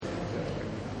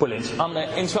Brilliant. I'm going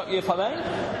to interrupt you if I may.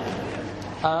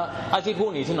 I did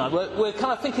warn you, didn't I? We're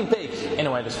kind of thinking big in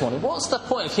a way this morning. What's the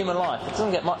point of human life? It doesn't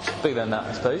get much bigger than that,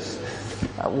 I suppose.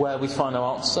 Where we find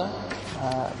our answer,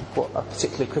 what a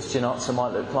particularly Christian answer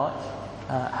might look like,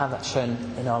 how that's shown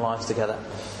in our lives together.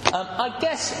 I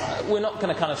guess we're not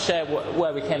going to kind of share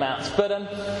where we came out, but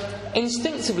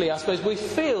instinctively, I suppose, we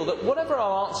feel that whatever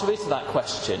our answer is to that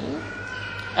question,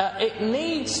 it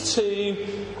needs to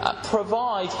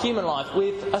provide human life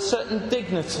with a certain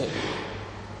dignity,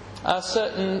 a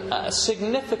certain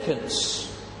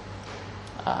significance,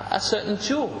 a certain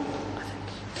joy.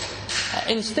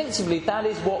 Instinctively, that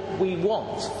is what we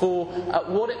want for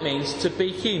what it means to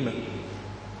be human.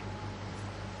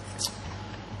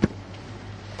 I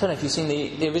don't know if you've seen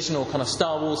the original kind of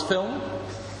Star Wars film.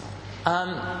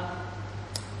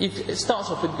 It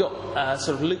starts off, we've got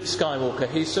sort of Luke Skywalker,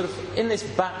 who's sort of in this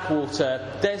backwater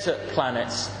desert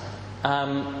planet,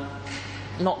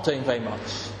 not doing very much.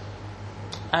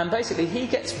 And basically he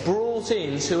gets brought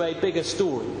into a bigger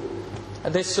story.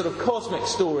 This sort of cosmic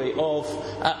story of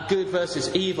good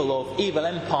versus evil, of evil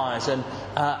empires and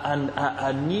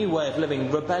a new way of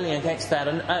living, rebelling against that,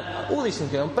 and all these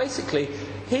things going on. Basically,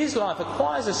 his life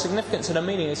acquires a significance and a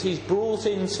meaning as he's brought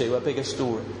into a bigger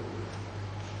story.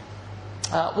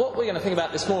 What we're going to think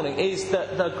about this morning is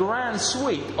the grand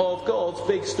sweep of God's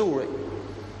big story.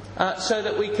 So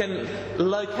that we can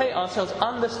locate ourselves,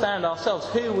 understand ourselves,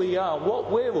 who we are, what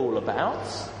we're all about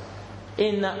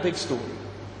in that big story.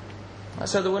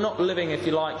 So that we're not living, if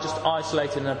you like, just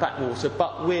isolated in a backwater,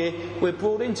 but we're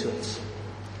brought into it.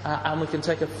 And we can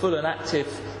take a full and active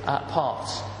part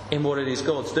in what it is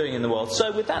God's doing in the world.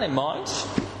 So with that in mind,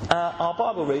 our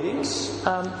Bible readings.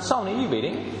 Simon, are you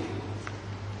reading?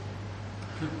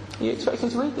 Are you expecting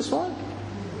to read this morning?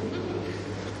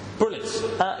 Brilliant.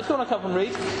 If you want to come and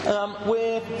read,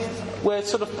 we're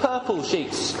sort of purple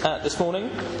sheets this morning.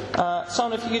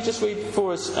 Simon, if you could just read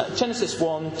for us Genesis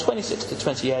 1, 26 to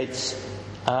 28,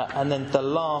 and then the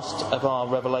last of our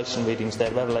Revelation readings there,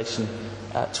 Revelation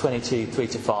 22, 3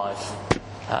 to 5.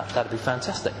 That'd be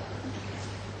fantastic.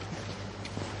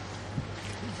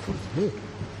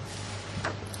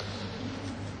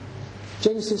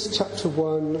 Genesis chapter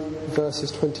 1,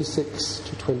 verses 26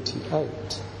 to 28.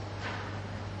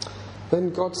 Then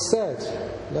God said,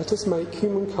 "Let us make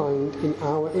humankind in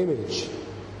our image,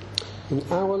 in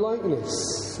our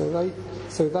likeness,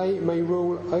 so they may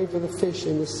rule over the fish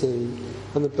in the sea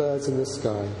and the birds in the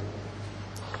sky,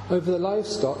 over the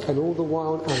livestock and all the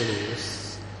wild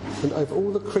animals, and over all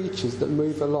the creatures that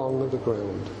move along the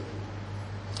ground."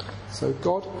 So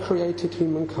God created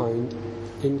humankind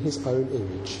in his own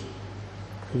image.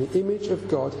 In the image of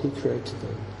God he created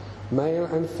them. Male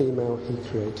and female he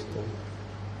created them.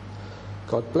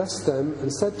 God blessed them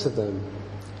and said to them,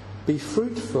 "Be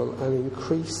fruitful and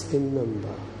increase in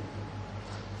number.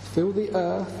 Fill the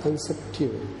earth and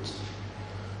subdue it.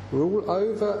 Rule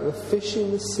over the fish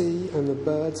in the sea and the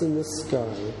birds in the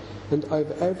sky, and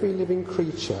over every living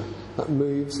creature that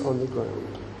moves on the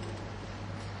ground."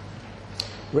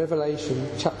 Revelation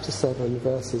chapter 7,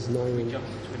 verses 9.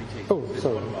 Oh,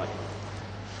 sorry.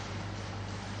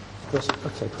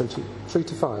 Okay, 23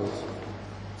 to 5.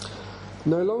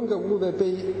 "No longer will there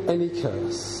be any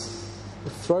curse. The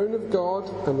throne of God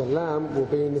and the Lamb will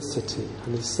be in the city,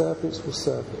 and his servants will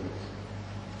serve him.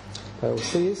 They will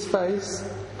see his face,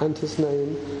 and his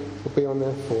name will be on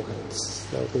their foreheads.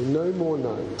 There will be no more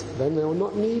night. Then they will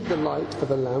not need the light of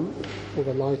a lamp or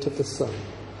the light of the sun,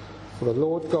 for the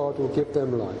Lord God will give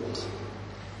them light,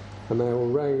 and they will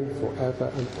reign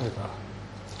forever and ever."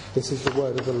 This is the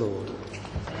word of the Lord.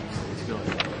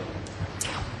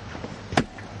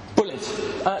 Brilliant.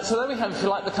 So there we have, if you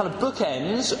like, the kind of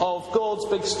bookends of God's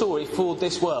big story for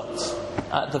this world.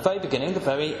 At the very beginning, the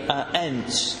very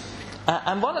end.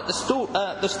 And right at the start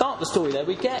of the story there,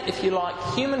 we get, if you like,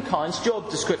 humankind's job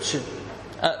description.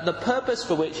 The purpose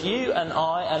for which you and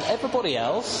I and everybody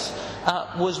else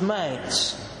was made.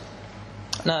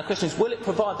 Now the question is, will it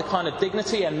provide the kind of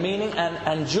dignity and meaning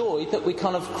and joy that we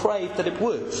kind of crave that it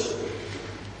would?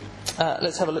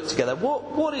 Let's have a look together.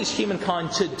 What is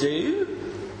humankind to do?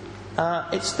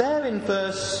 It's there in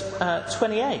verse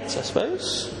 28, I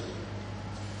suppose.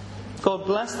 God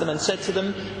blessed them and said to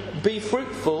them, "Be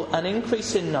fruitful and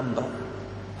increase in number.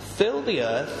 Fill the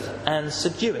earth and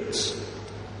subdue it."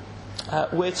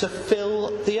 We're to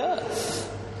fill the earth.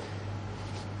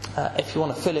 If you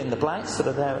want to fill in the blanks that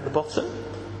are there at the bottom,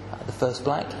 the first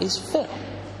blank is fill.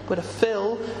 We're to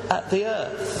fill the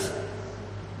earth.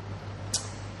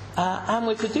 And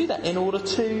we're to do that in order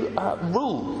to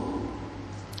rule.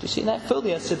 Do you see that? Fill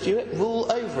the earth, subdue it,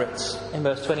 rule over it, in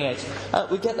verse 28.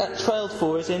 We get that trailed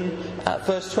for us in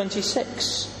verse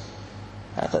 26.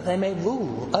 That they may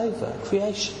rule over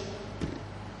creation.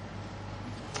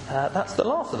 That's the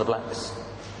last of the blanks.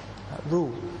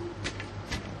 Rule.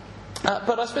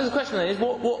 But I suppose the question then is,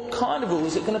 what kind of rule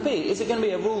is it going to be? Is it going to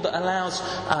be a rule that allows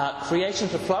creation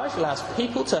to flourish, allows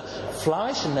people to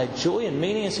flourish and know joy and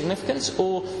meaning and significance?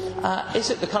 Or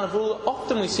is it the kind of rule that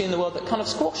often we see in the world that kind of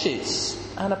squashes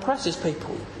and oppresses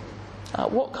people?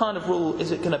 What kind of rule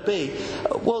is it going to be?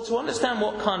 Well, to understand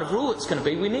what kind of rule it's going to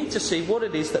be, we need to see what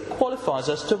it is that qualifies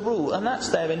us to rule. And that's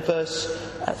there in verse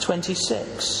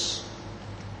 26.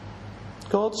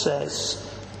 God says,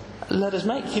 "Let us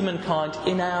make humankind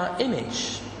in our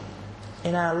image,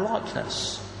 in our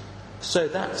likeness, so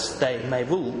that they may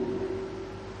rule."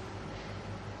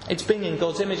 It's being in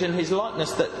God's image and his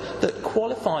likeness that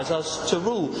qualifies us to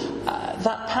rule.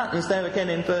 That pattern's there again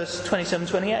in verse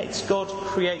 27-28. God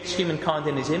creates humankind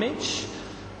in his image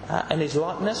and his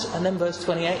likeness, and then verse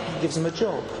 28, he gives them a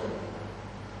job.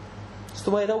 It's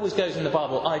the way it always goes in the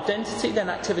Bible. Identity, then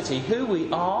activity. Who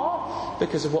we are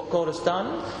because of what God has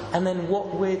done, and then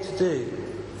what we're to do.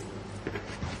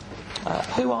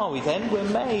 Who are we then? We're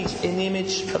made in the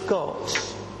image of God.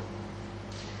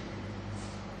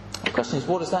 The question is,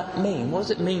 what does that mean? What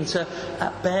does it mean to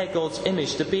bear God's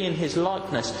image, to be in his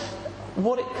likeness?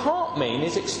 What it can't mean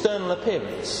is external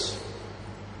appearance.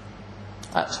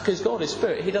 That's because God is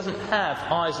spirit. He doesn't have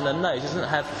eyes and a nose. He doesn't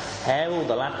have hair or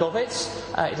the lack of it.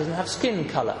 He doesn't have skin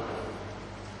colour.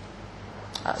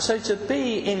 So to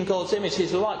be in God's image,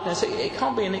 his likeness, it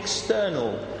can't be an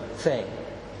external thing.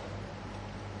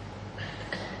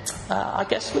 I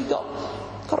guess we've got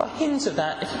a hint of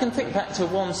that if you can think back to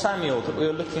 1 Samuel that we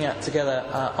were looking at together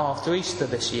after Easter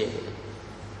this year.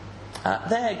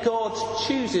 There God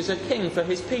chooses a king for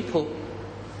his people.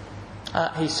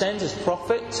 He sends his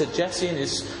prophet to Jesse and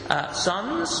his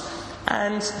sons,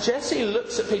 and Jesse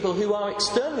looks at people who are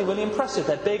externally really impressive.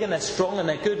 They're big and they're strong and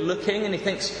they're good looking, and he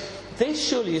thinks, this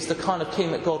surely is the kind of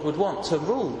king that God would want to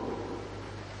rule.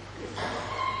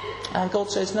 And God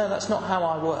says, no, that's not how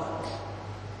I work.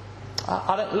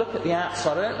 I don't look at the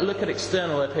outside, I don't look at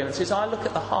external appearances, I look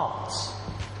at the heart.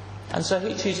 And so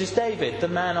he chooses David, the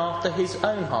man after his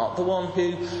own heart, the one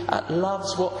who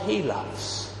loves what he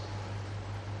loves.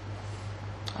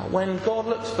 When God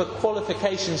looks for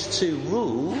qualifications to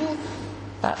rule,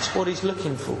 that's what he's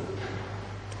looking for.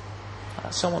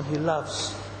 Someone who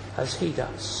loves as he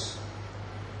does.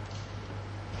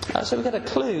 So we get a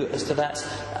clue as to that.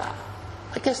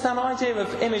 I guess that idea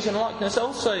of image and likeness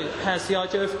also has the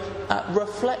idea of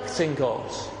reflecting God,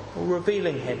 or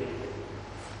revealing him.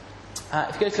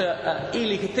 If you go to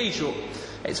Ely Cathedral,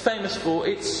 it's famous for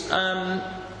its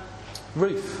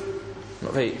roof.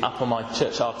 Not very up on my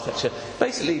church architecture.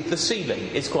 Basically, the ceiling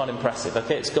is quite impressive.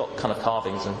 Okay, it's got kind of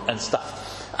carvings and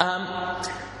stuff.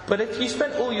 But if you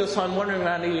spent all your time wandering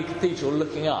around Ely Cathedral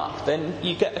looking up, then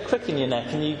you get a crick in your neck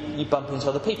and you bump into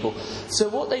other people. So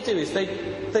what they do is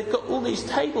they've got all these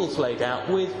tables laid out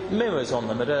with mirrors on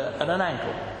them at an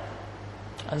angle.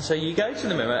 And so you go to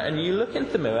the mirror and you look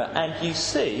into the mirror and you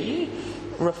see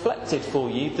reflected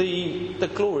for you the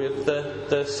glory of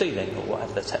the ceiling, or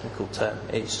whatever the technical term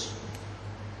is.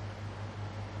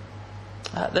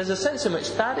 There's a sense in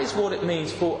which that is what it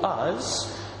means for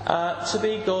us to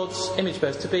be God's image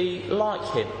bearers, to be like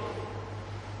him.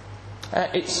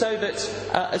 It's so that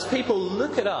as people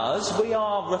look at us, we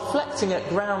are reflecting at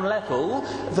ground level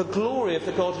the glory of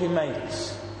the God who made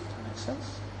us. Does that make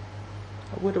sense?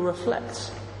 We're to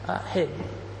reflect him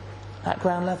at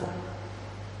ground level.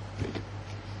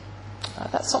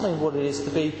 That's something what it is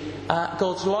to be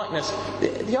God's likeness.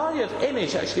 The idea of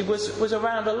image actually was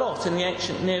around a lot in the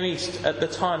ancient Near East at the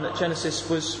time that Genesis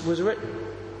was written.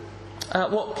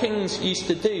 What kings used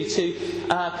to do to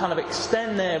kind of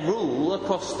extend their rule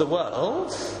across the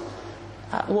world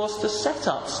was to set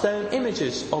up stone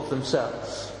images of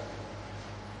themselves.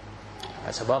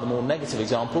 That's a rather more negative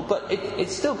example, but it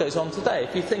still goes on today.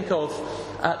 If you think of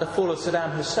the fall of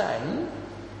Saddam Hussein,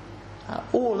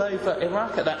 all over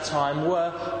Iraq at that time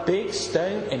were big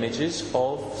stone images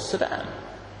of Saddam.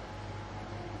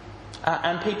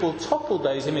 And people toppled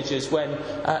those images when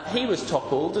he was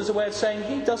toppled as a way of saying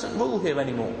he doesn't rule here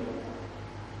anymore.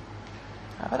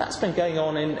 But that's been going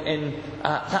on in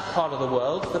that part of the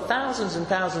world for thousands and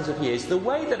thousands of years. The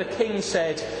way that a king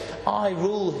said, I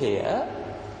rule here,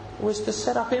 was to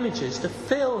set up images, to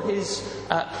fill his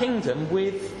kingdom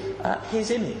with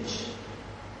his image.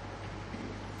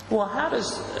 Well, how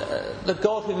does the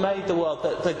God who made the world,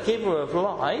 the giver of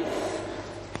life,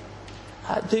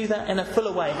 do that in a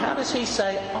fuller way? How does he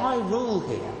say, I rule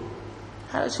here?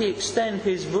 How does he extend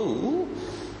his rule?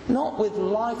 Not with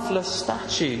lifeless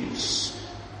statues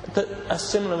that are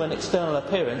similar in external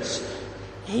appearance.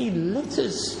 He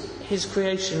litters his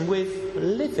creation with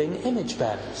living image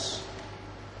bearers.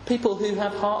 People who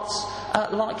have hearts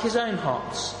like his own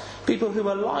hearts. People who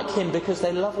are like him because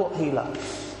they love what he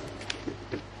loves.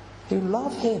 Who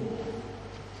love him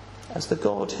as the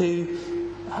God who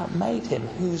made him,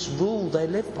 whose rule they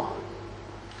live by.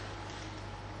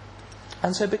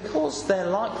 And so because they're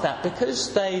like that,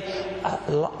 because they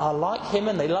are like him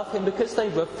and they love him, because they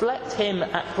reflect him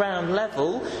at ground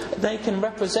level, they can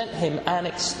represent him and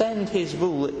extend his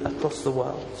rule across the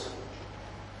world.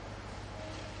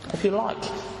 If you like,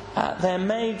 they're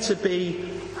made to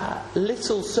be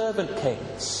little servant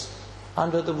kings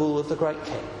under the rule of the great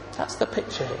king. That's the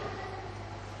picture here.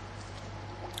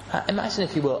 Imagine,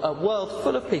 if you will, a world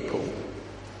full of people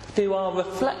who are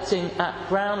reflecting at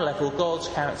ground level God's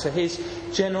character, his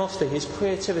generosity, his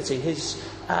creativity, his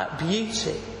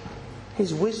beauty,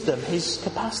 his wisdom, his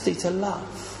capacity to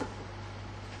love.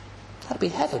 That'd be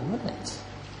heaven, wouldn't it?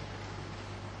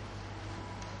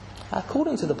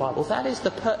 According to the Bible, that is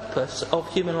the purpose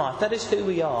of human life. That is who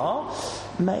we are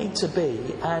made to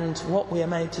be and what we are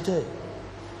made to do.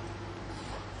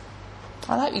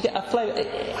 I hope you get a flavour.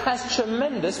 It has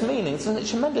tremendous meanings and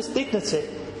tremendous dignity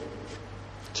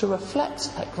to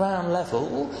reflect at ground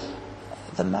level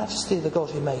the majesty of the God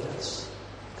who made us,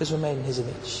 because we're made in his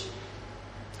image.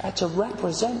 To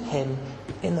represent him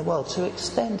in the world, to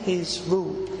extend his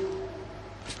rule.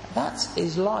 That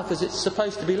is life as it's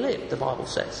supposed to be lived, the Bible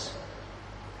says.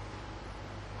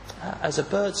 As a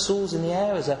bird soars in the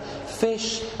air, as a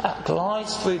fish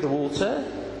glides through the water,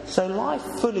 so life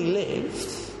fully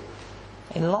lived,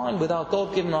 in line with our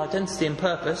God-given identity and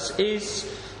purpose, is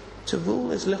to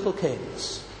rule as little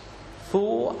kings,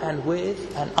 for and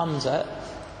with and under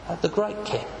the great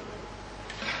king.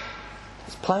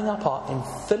 It's playing our part in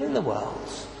filling the world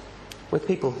with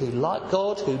people who like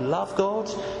God, who love God,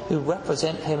 who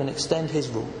represent him and extend his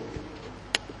rule.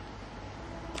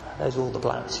 Those are all the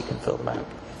blanks. You can fill them out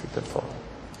if you can follow.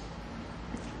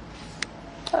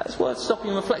 It's worth stopping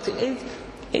and reflecting.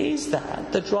 Is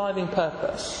that the driving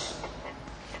purpose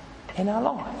in our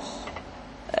lives?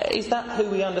 Is that who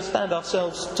we understand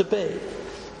ourselves to be?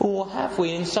 Or have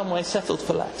we in some way settled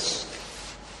for less?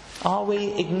 Are we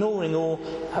ignoring or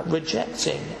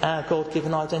rejecting our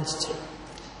God-given identity?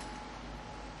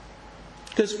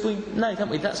 Because we know, don't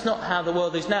we, that's not how the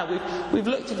world is now. We've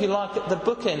looked, if you like, at the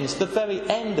bookends, the very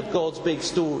end of God's big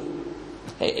story.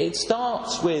 It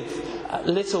starts with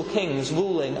little kings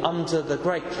ruling under the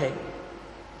great king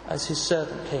as his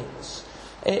servant kings.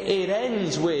 It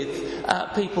ends with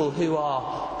people who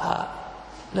are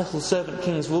little servant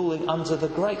kings ruling under the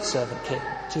great servant king,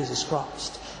 Jesus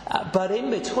Christ. But in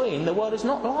between, the world is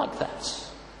not like that.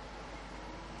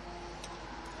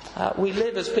 We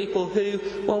live as people who,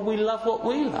 we love what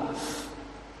we love.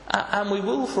 And we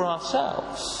rule for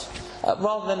ourselves.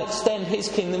 Rather than extend his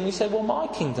kingdom, we say, my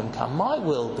kingdom come, my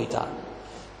will be done.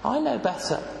 I know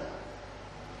better.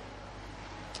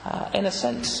 In a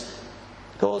sense,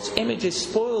 God's image is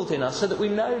spoiled in us so that we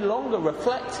no longer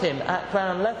reflect him at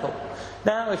ground level.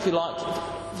 Now, if you like,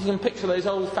 you can picture those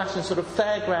old-fashioned sort of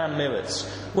fairground mirrors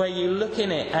where you look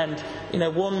in it and,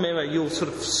 one mirror you're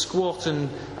sort of squat and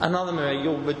another mirror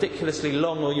you're ridiculously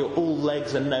long, or you're all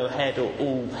legs and no head, or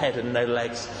all head and no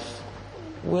legs.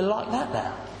 We're like that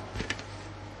now.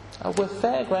 We're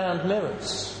fairground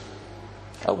mirrors.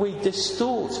 We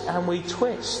distort and we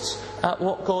twist at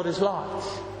what God is like.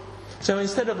 So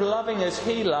instead of loving as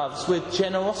he loves with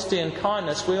generosity and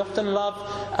kindness, we often love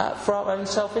for our own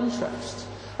self-interest.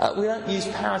 We don't use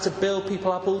power to build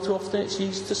people up. All too often it's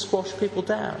used to squash people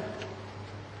down.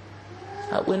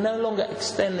 We're no longer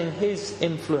extending his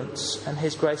influence and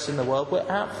his grace in the world. We're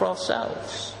out for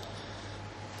ourselves.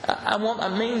 And what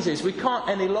that means is we can't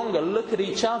any longer look at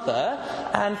each other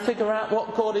and figure out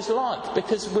what God is like,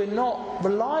 because we're not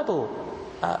reliable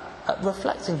at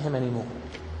reflecting him anymore.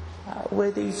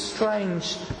 We're these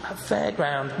strange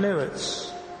fairground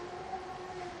mirrors.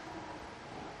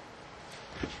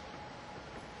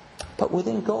 But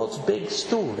within God's big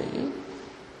story,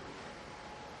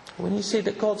 when you see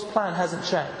that God's plan hasn't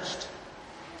changed,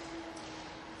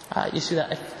 you see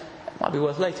that. It might be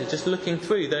worth later just looking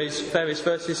through those various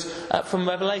verses from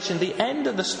Revelation. The end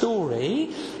of the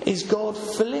story is God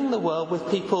filling the world with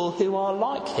people who are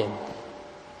like him,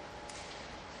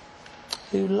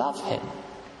 who love him,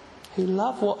 who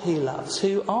love what he loves,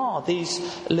 who are these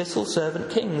little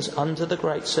servant kings under the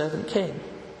great servant king.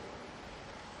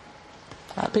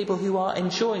 People who are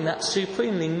enjoying that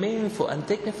supremely meaningful and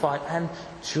dignified and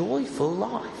joyful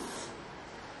life.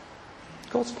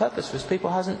 God's purpose for his people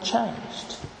hasn't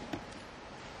changed.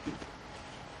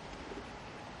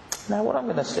 Now what I'm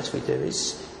going to suggest we do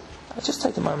is just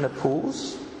take a moment of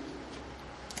pause.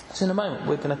 As in a moment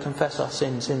we're going to confess our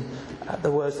sins in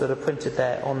the words that are printed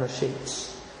there on the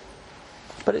sheets.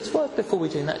 But it's worth, before we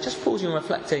do that, just pausing and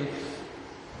reflecting,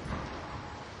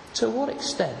 to what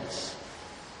extent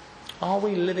are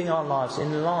we living our lives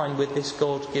in line with this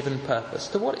God-given purpose?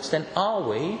 To what extent are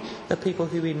we the people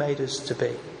who he made us to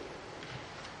be?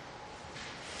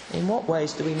 In what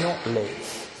ways do we not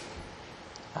live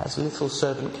as little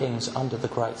servant kings under the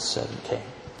great servant king?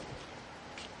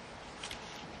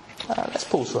 Let's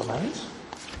pause for a moment,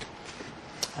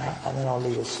 and then I'll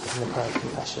lead us in the prayer of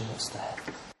confession that's there.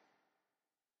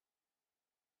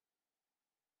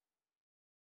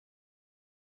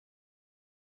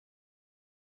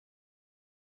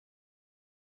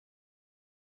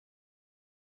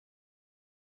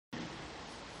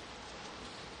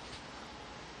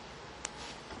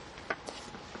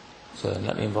 So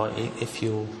let me invite you, if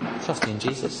you're trusting in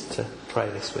Jesus, to pray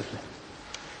this with me.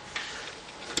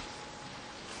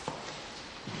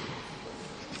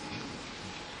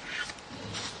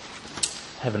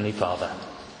 Heavenly Father,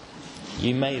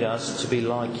 you made us to be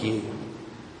like you,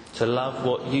 to love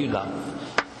what you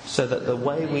love, so that the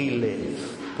way we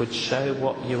live would show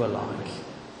what you are like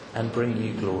and bring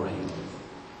you glory.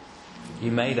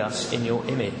 You made us in your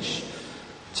image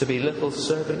to be little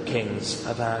servant kings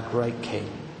of our great King,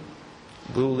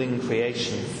 ruling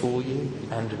creation for you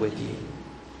and with you.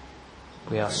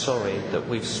 We are sorry that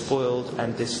we've spoiled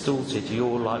and distorted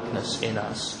your likeness in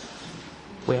us.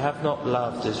 We have not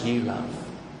loved as you love.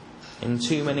 In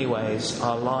too many ways,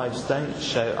 our lives don't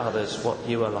show others what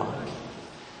you are like.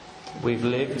 We've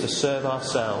lived to serve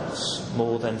ourselves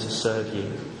more than to serve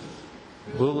you,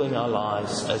 ruling our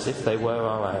lives as if they were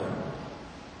our own,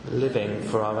 living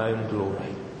for our own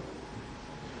glory.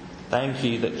 Thank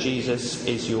you that Jesus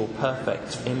is your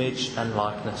perfect image and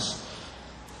likeness.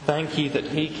 Thank you that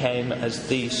he came as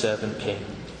the servant king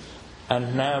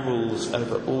and now rules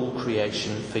over all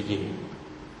creation for you.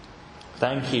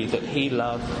 Thank you that he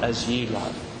loved as you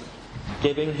love,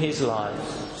 giving his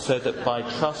life so that by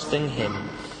trusting him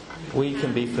we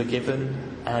can be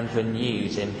forgiven and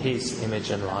renewed in his image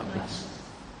and likeness.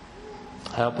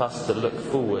 Help us to look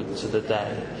forward to the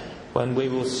day when we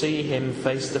will see him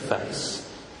face to face,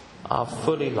 are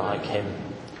fully like him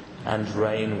and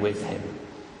reign with him.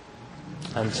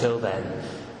 Until then,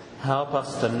 help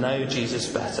us to know Jesus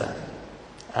better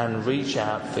and reach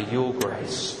out for your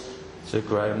grace to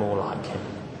grow more like him.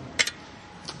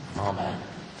 Amen.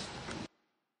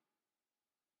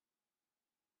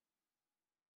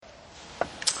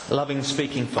 Loving,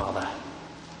 speaking Father,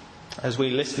 as we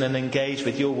listen and engage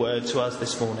with your word to us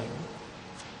this morning,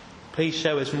 please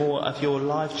show us more of your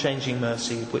life-changing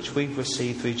mercy which we've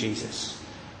received through Jesus,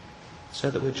 so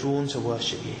that we're drawn to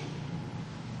worship you.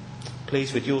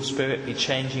 Please, with your Spirit, be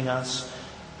changing us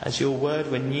as your word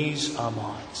renews our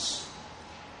minds,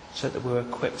 so that we're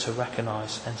equipped to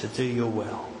recognise and to do your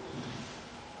will,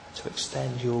 to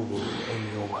extend your rule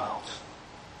in your world.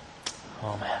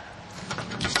 Amen.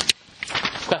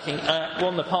 Cracking. We're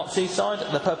on the part 2 side,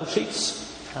 the purple sheets.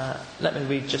 Let me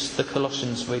read just the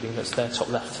Colossians reading that's there, top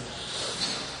left.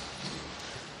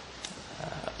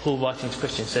 Paul, writing to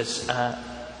Christians, says,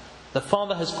 "The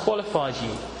Father has qualified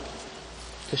you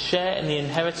to share in the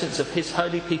inheritance of his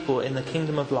holy people in the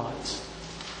kingdom of light.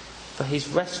 For he's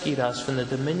rescued us from the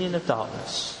dominion of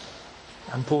darkness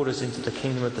and brought us into the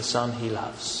kingdom of the Son he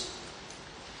loves,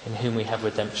 in whom we have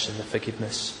redemption, the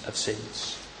forgiveness of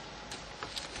sins."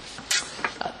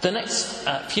 The next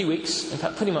few weeks, in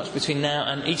fact pretty much between now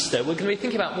and Easter, we're going to be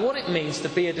thinking about what it means to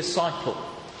be a disciple.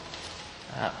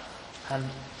 And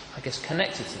I guess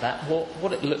connected to that,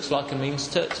 what it looks like and means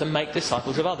to make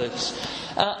disciples of others.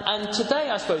 And today,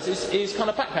 I suppose, is kind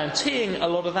of background, teeing a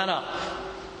lot of that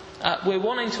up. We're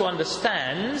wanting to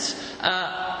understand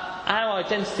our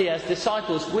identity as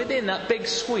disciples within that big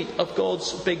suite of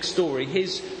God's big story,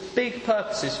 his big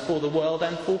purposes for the world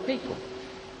and for people.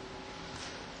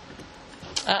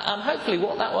 And hopefully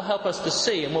what that will help us to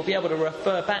see, and we'll be able to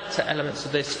refer back to elements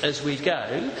of this as we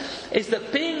go, is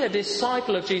that being a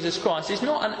disciple of Jesus Christ is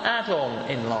not an add-on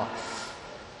in life.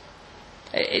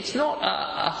 It's not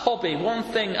a hobby, one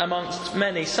thing amongst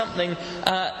many, something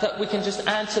that we can just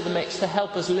add to the mix to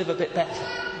help us live a bit better.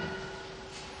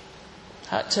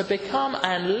 To become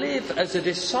and live as a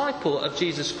disciple of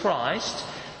Jesus Christ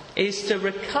is to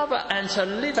recover and to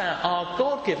live out our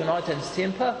God-given identity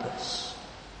and purpose.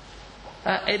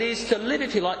 It is to live,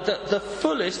 if you like, the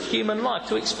fullest human life,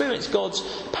 to experience God's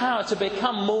power to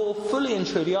become more fully and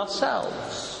truly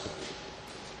ourselves.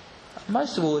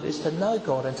 Most of all, it is to know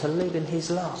God and to live in his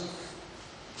love.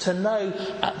 To know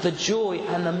the joy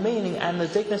and the meaning and the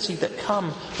dignity that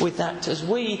come with that as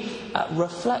we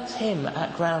reflect him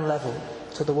at ground level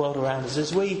to the world around us,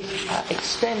 as we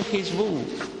extend his rule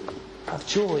of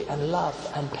joy and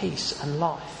love and peace and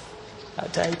life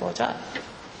day by day.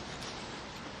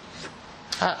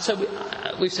 So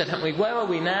we've said, haven't we, where are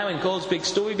we now in God's big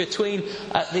story between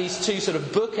these two sort of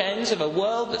bookends of a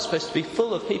world that's supposed to be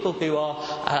full of people who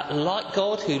are like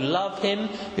God, who love him,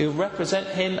 who represent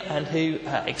him and who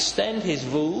extend his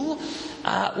rule.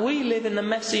 We live in the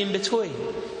messy in between.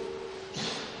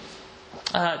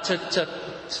 To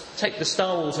take the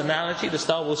Star Wars analogy, the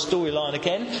Star Wars storyline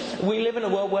again, we live in a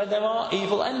world where there are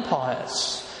evil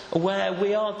empires, where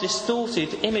we are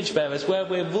distorted image bearers, where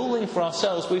we're ruling for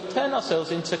ourselves. We've turned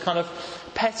ourselves into kind of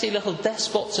petty little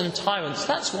despots and tyrants.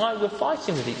 That's why we're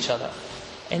fighting with each other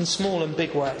in small and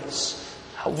big ways.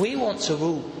 We want to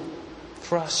rule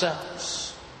for ourselves.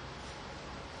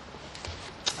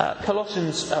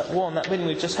 Colossians 1, that reading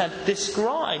we've just had,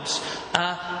 describes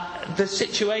the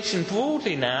situation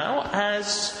broadly now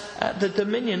as the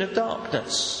dominion of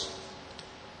darkness.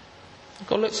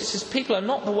 God looks and says, people are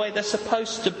not the way they're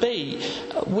supposed to be.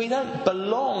 We don't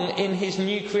belong in his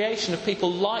new creation of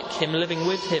people like him, living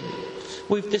with him.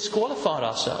 We've disqualified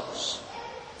ourselves.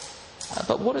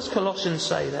 But what does Colossians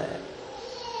say there?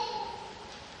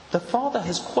 The Father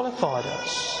has qualified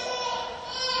us,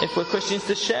 if we're Christians,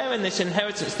 to share in this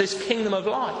inheritance, this kingdom of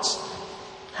light.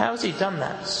 How has he done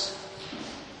that?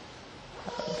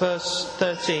 Verse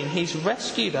 13, he's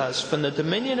rescued us from the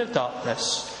dominion of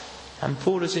darkness and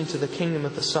brought us into the kingdom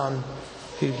of the Son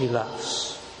who he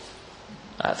loves.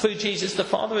 Through Jesus, the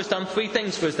Father has done three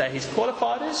things for us there. He's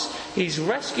qualified us, he's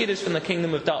rescued us from the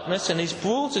kingdom of darkness, and he's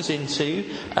brought us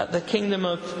into the kingdom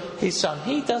of his Son.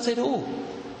 He does it all.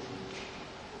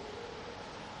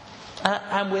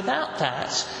 And without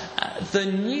that, the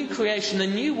new creation, the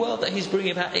new world that he's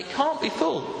bringing about, it can't be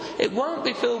full. It won't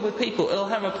be filled with people. It'll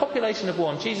have a population of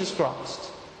one, Jesus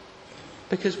Christ.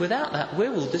 Because without that,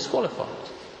 we're all disqualified.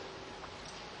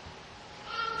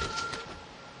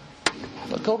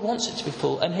 But God wants it to be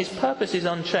full, and his purpose is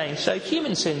unchanged. So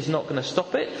human sin's not going to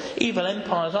stop it. Evil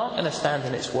empires aren't going to stand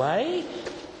in its way.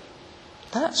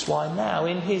 That's why now,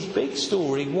 in his big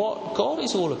story, what God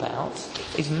is all about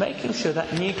is making sure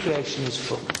that new creation is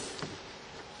full.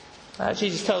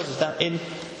 Jesus tells us that in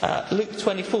Luke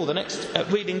 24, the next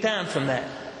reading down from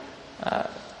there. Do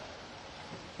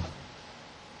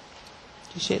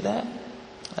you see it there?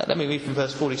 Let me read from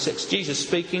verse 46. Jesus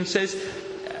speaking says,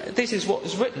 this is what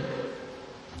is written.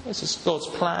 This is God's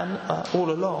plan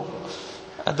all along.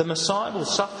 The Messiah will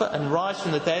suffer and rise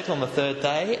from the dead on the third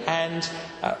day, and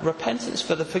repentance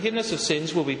for the forgiveness of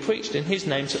sins will be preached in his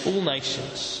name to all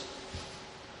nations.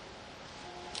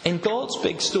 In God's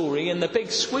big story, in the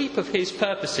big sweep of his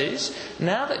purposes,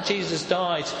 now that Jesus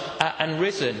died and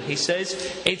risen, he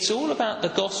says, it's all about the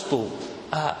gospel,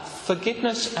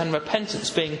 forgiveness and repentance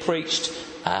being preached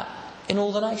in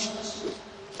all the nations.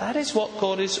 That is what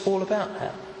God is all about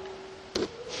now.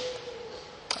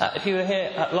 If you were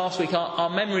here last week, our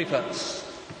memory verse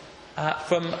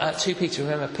from 2 Peter,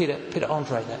 remember Peter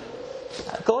Andre there.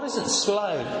 God isn't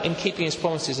slow in keeping his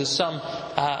promises, as some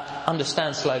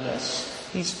understand slowness.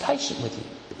 He's patient with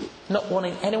you, not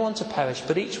wanting anyone to perish,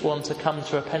 but each one to come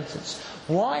to repentance.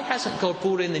 Why hasn't God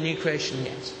brought in the new creation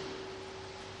yet?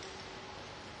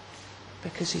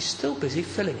 Because he's still busy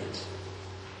filling it.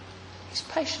 He's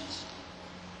patient.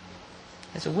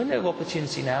 There's a window of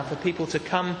opportunity now for people to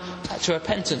come to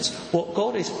repentance. What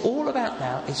God is all about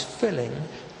now is filling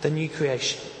the new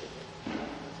creation.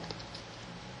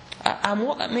 And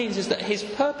what that means is that his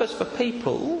purpose for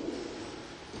people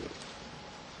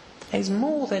is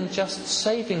more than just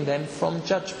saving them from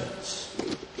judgment.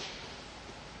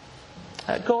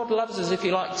 God loves us, if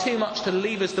you like, too much to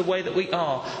leave us the way that we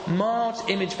are. Marred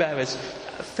image bearers,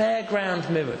 fairground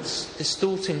mirrors,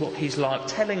 distorting what he's like,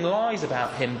 telling lies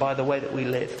about him by the way that we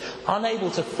live,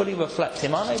 unable to fully reflect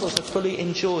him, unable to fully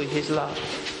enjoy his love.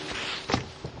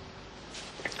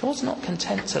 God's not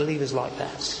content to leave us like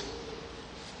that.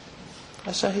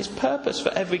 So his purpose for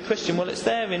every Christian, well, it's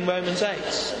there in Romans 8.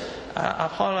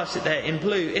 I've highlighted it there in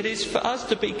blue. It is for us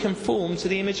to be conformed to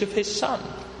the image of his Son,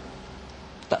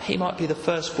 that he might be the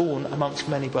firstborn amongst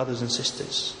many brothers and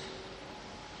sisters.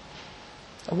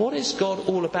 What is God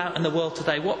all about in the world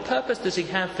today? What purpose does he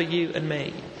have for you and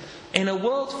me? In a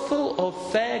world full of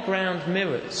fairground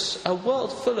mirrors, a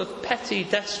world full of petty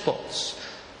despots,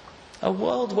 a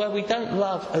world where we don't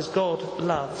love as God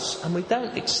loves, and we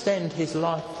don't extend his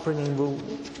life-bringing rule.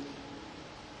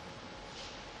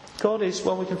 God is,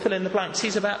 well, we can fill in the blanks.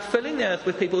 He's about filling the earth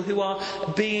with people who are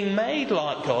being made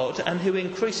like God and who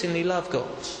increasingly love God,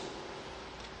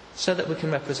 so that we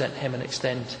can represent him and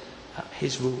extend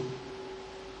his rule.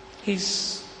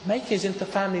 He's making us into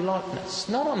family likeness,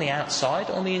 not on the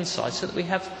outside, on the inside, so that we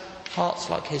have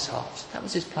hearts like his heart. That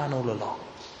was his plan all along.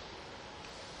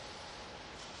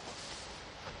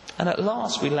 And at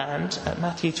last we land at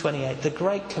Matthew 28, the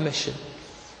Great Commission.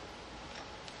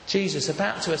 Jesus,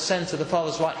 about to ascend to the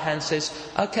Father's right hand, says,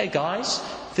 okay guys,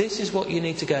 this is what you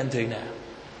need to go and do now.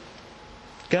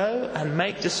 Go and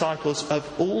make disciples of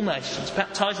all nations,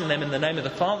 baptising them in the name of the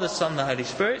Father, the Son and the Holy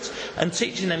Spirit, and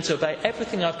teaching them to obey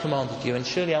everything I've commanded you, and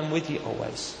surely I'm with you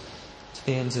always, to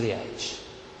the ends of the age.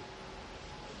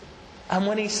 And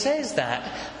when he says that,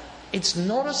 it's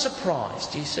not a surprise,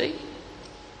 do you see?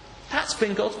 That's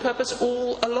been God's purpose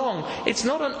all along. It's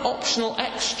not an optional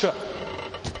extra.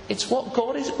 It's what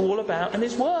God is all about in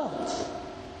his world.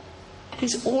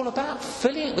 He's all about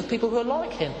filling it with people who are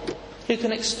like him, who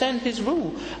can extend his rule.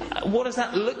 What does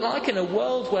that look like in a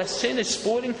world where sin is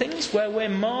spoiling things, where we're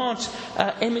marred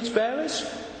image bearers,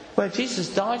 where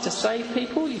Jesus died to save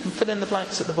people? You can fill in the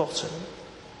blanks at the bottom.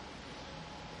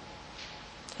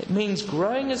 It means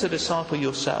growing as a disciple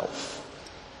yourself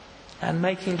and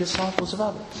making disciples of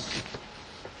others.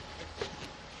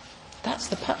 That's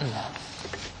the pattern now.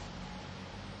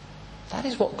 That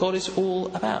is what God is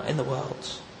all about in the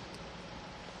world.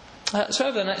 So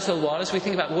over the next little while, as we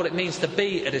think about what it means to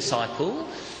be a disciple,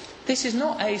 this is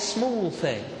not a small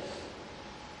thing.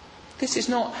 This is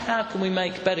not how can we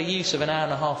make better use of an hour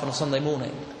and a half on a Sunday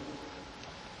morning.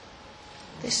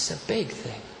 This is a big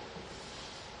thing.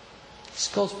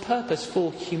 It's God's purpose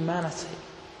for humanity.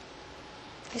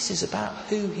 This is about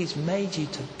who he's made you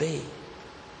to be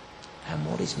and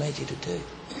what he's made you to do.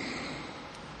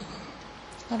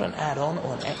 It's not an add-on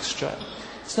or an extra.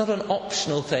 It's not an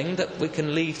optional thing that we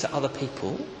can leave to other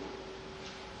people.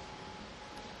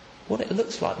 What it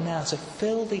looks like now is to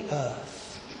fill the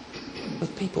earth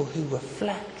with people who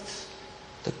reflect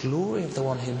the glory of the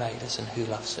one who made us and who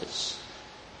loves us.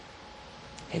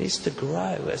 It is to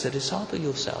grow as a disciple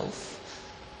yourself,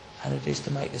 and it is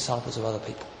to make disciples of other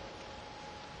people.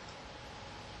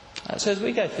 So as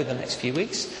we go through the next few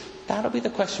weeks, that'll be the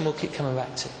question we'll keep coming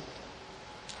back to.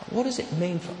 What does it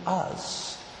mean for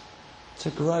us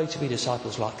to grow to be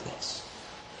disciples like this?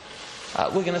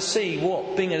 We're going to see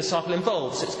what being a disciple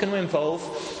involves. It's going to involve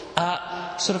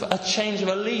sort of a change of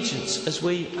allegiance as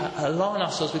we align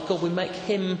ourselves with God. We make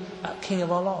him king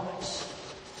of our lives.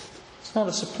 It's not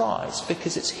a surprise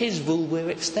because it's his rule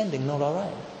we're extending, not our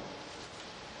own.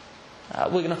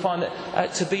 We're going to find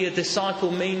that to be a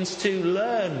disciple means to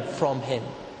learn from him,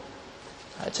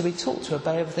 to be taught to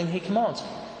obey everything he commands.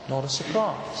 Not a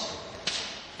surprise,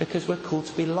 because we're called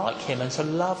to be like him and to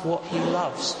love what he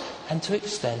loves and to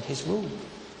extend his rule.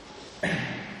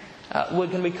 We're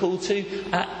going to be called to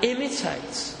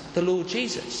imitate the Lord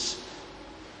Jesus.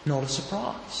 Not a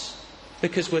surprise,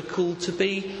 because we're called to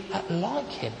be like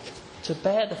him, to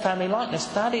bear the family likeness.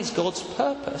 That is God's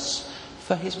purpose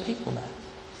for his people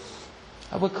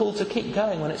now. We're called to keep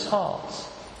going when it's hard.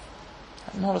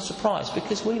 Not a surprise,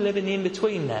 because we live in the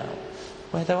in-between now,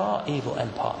 where there are evil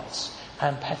empires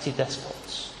and petty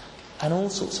despots and all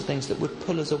sorts of things that would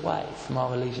pull us away from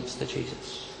our allegiance to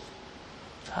Jesus.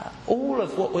 All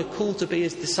of what we're called to be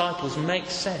as disciples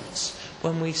makes sense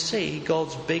when we see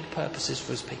God's big purposes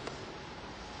for his people.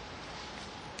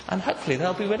 And hopefully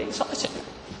they'll be really exciting.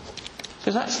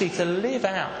 Because actually to live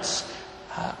out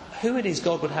who it is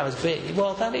God would have us be,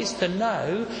 well, that is to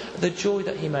know the joy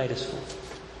that he made us for.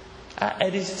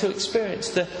 It is to experience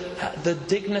the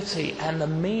dignity and the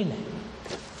meaning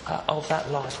of that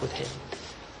life with him.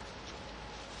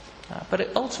 But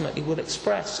it ultimately will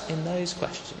express in those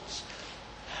questions,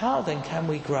 how then can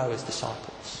we grow as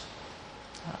disciples?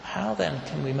 How then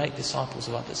can we make disciples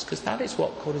of others? Because that is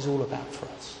what God is all about for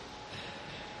us.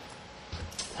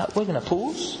 We're going to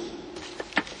pause.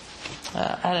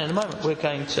 And in a moment we're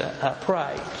going to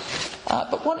pray.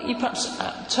 But why don't you perhaps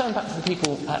turn back to the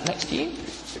people next to you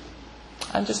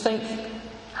and just think,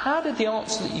 how did the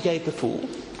answer that you gave before,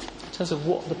 in terms of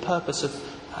what the purpose of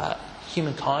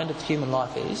humankind, of human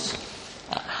life is,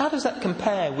 how does that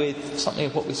compare with something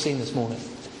of what we've seen this morning?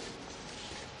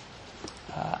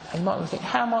 And you might think,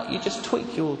 how might you just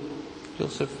tweak your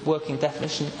sort of working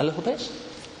definition a little bit?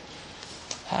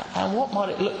 And what might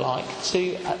it look like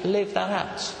to live that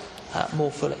out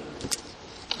more fully?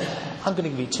 I'm going to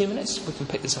give you 2 minutes. We can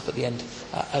pick this up at the end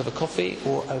over coffee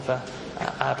or over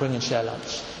our bring and share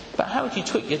lunch. But how would you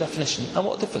tweak your definition, and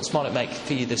what difference might it make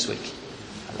for you this week?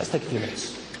 Let's take a few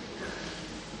minutes.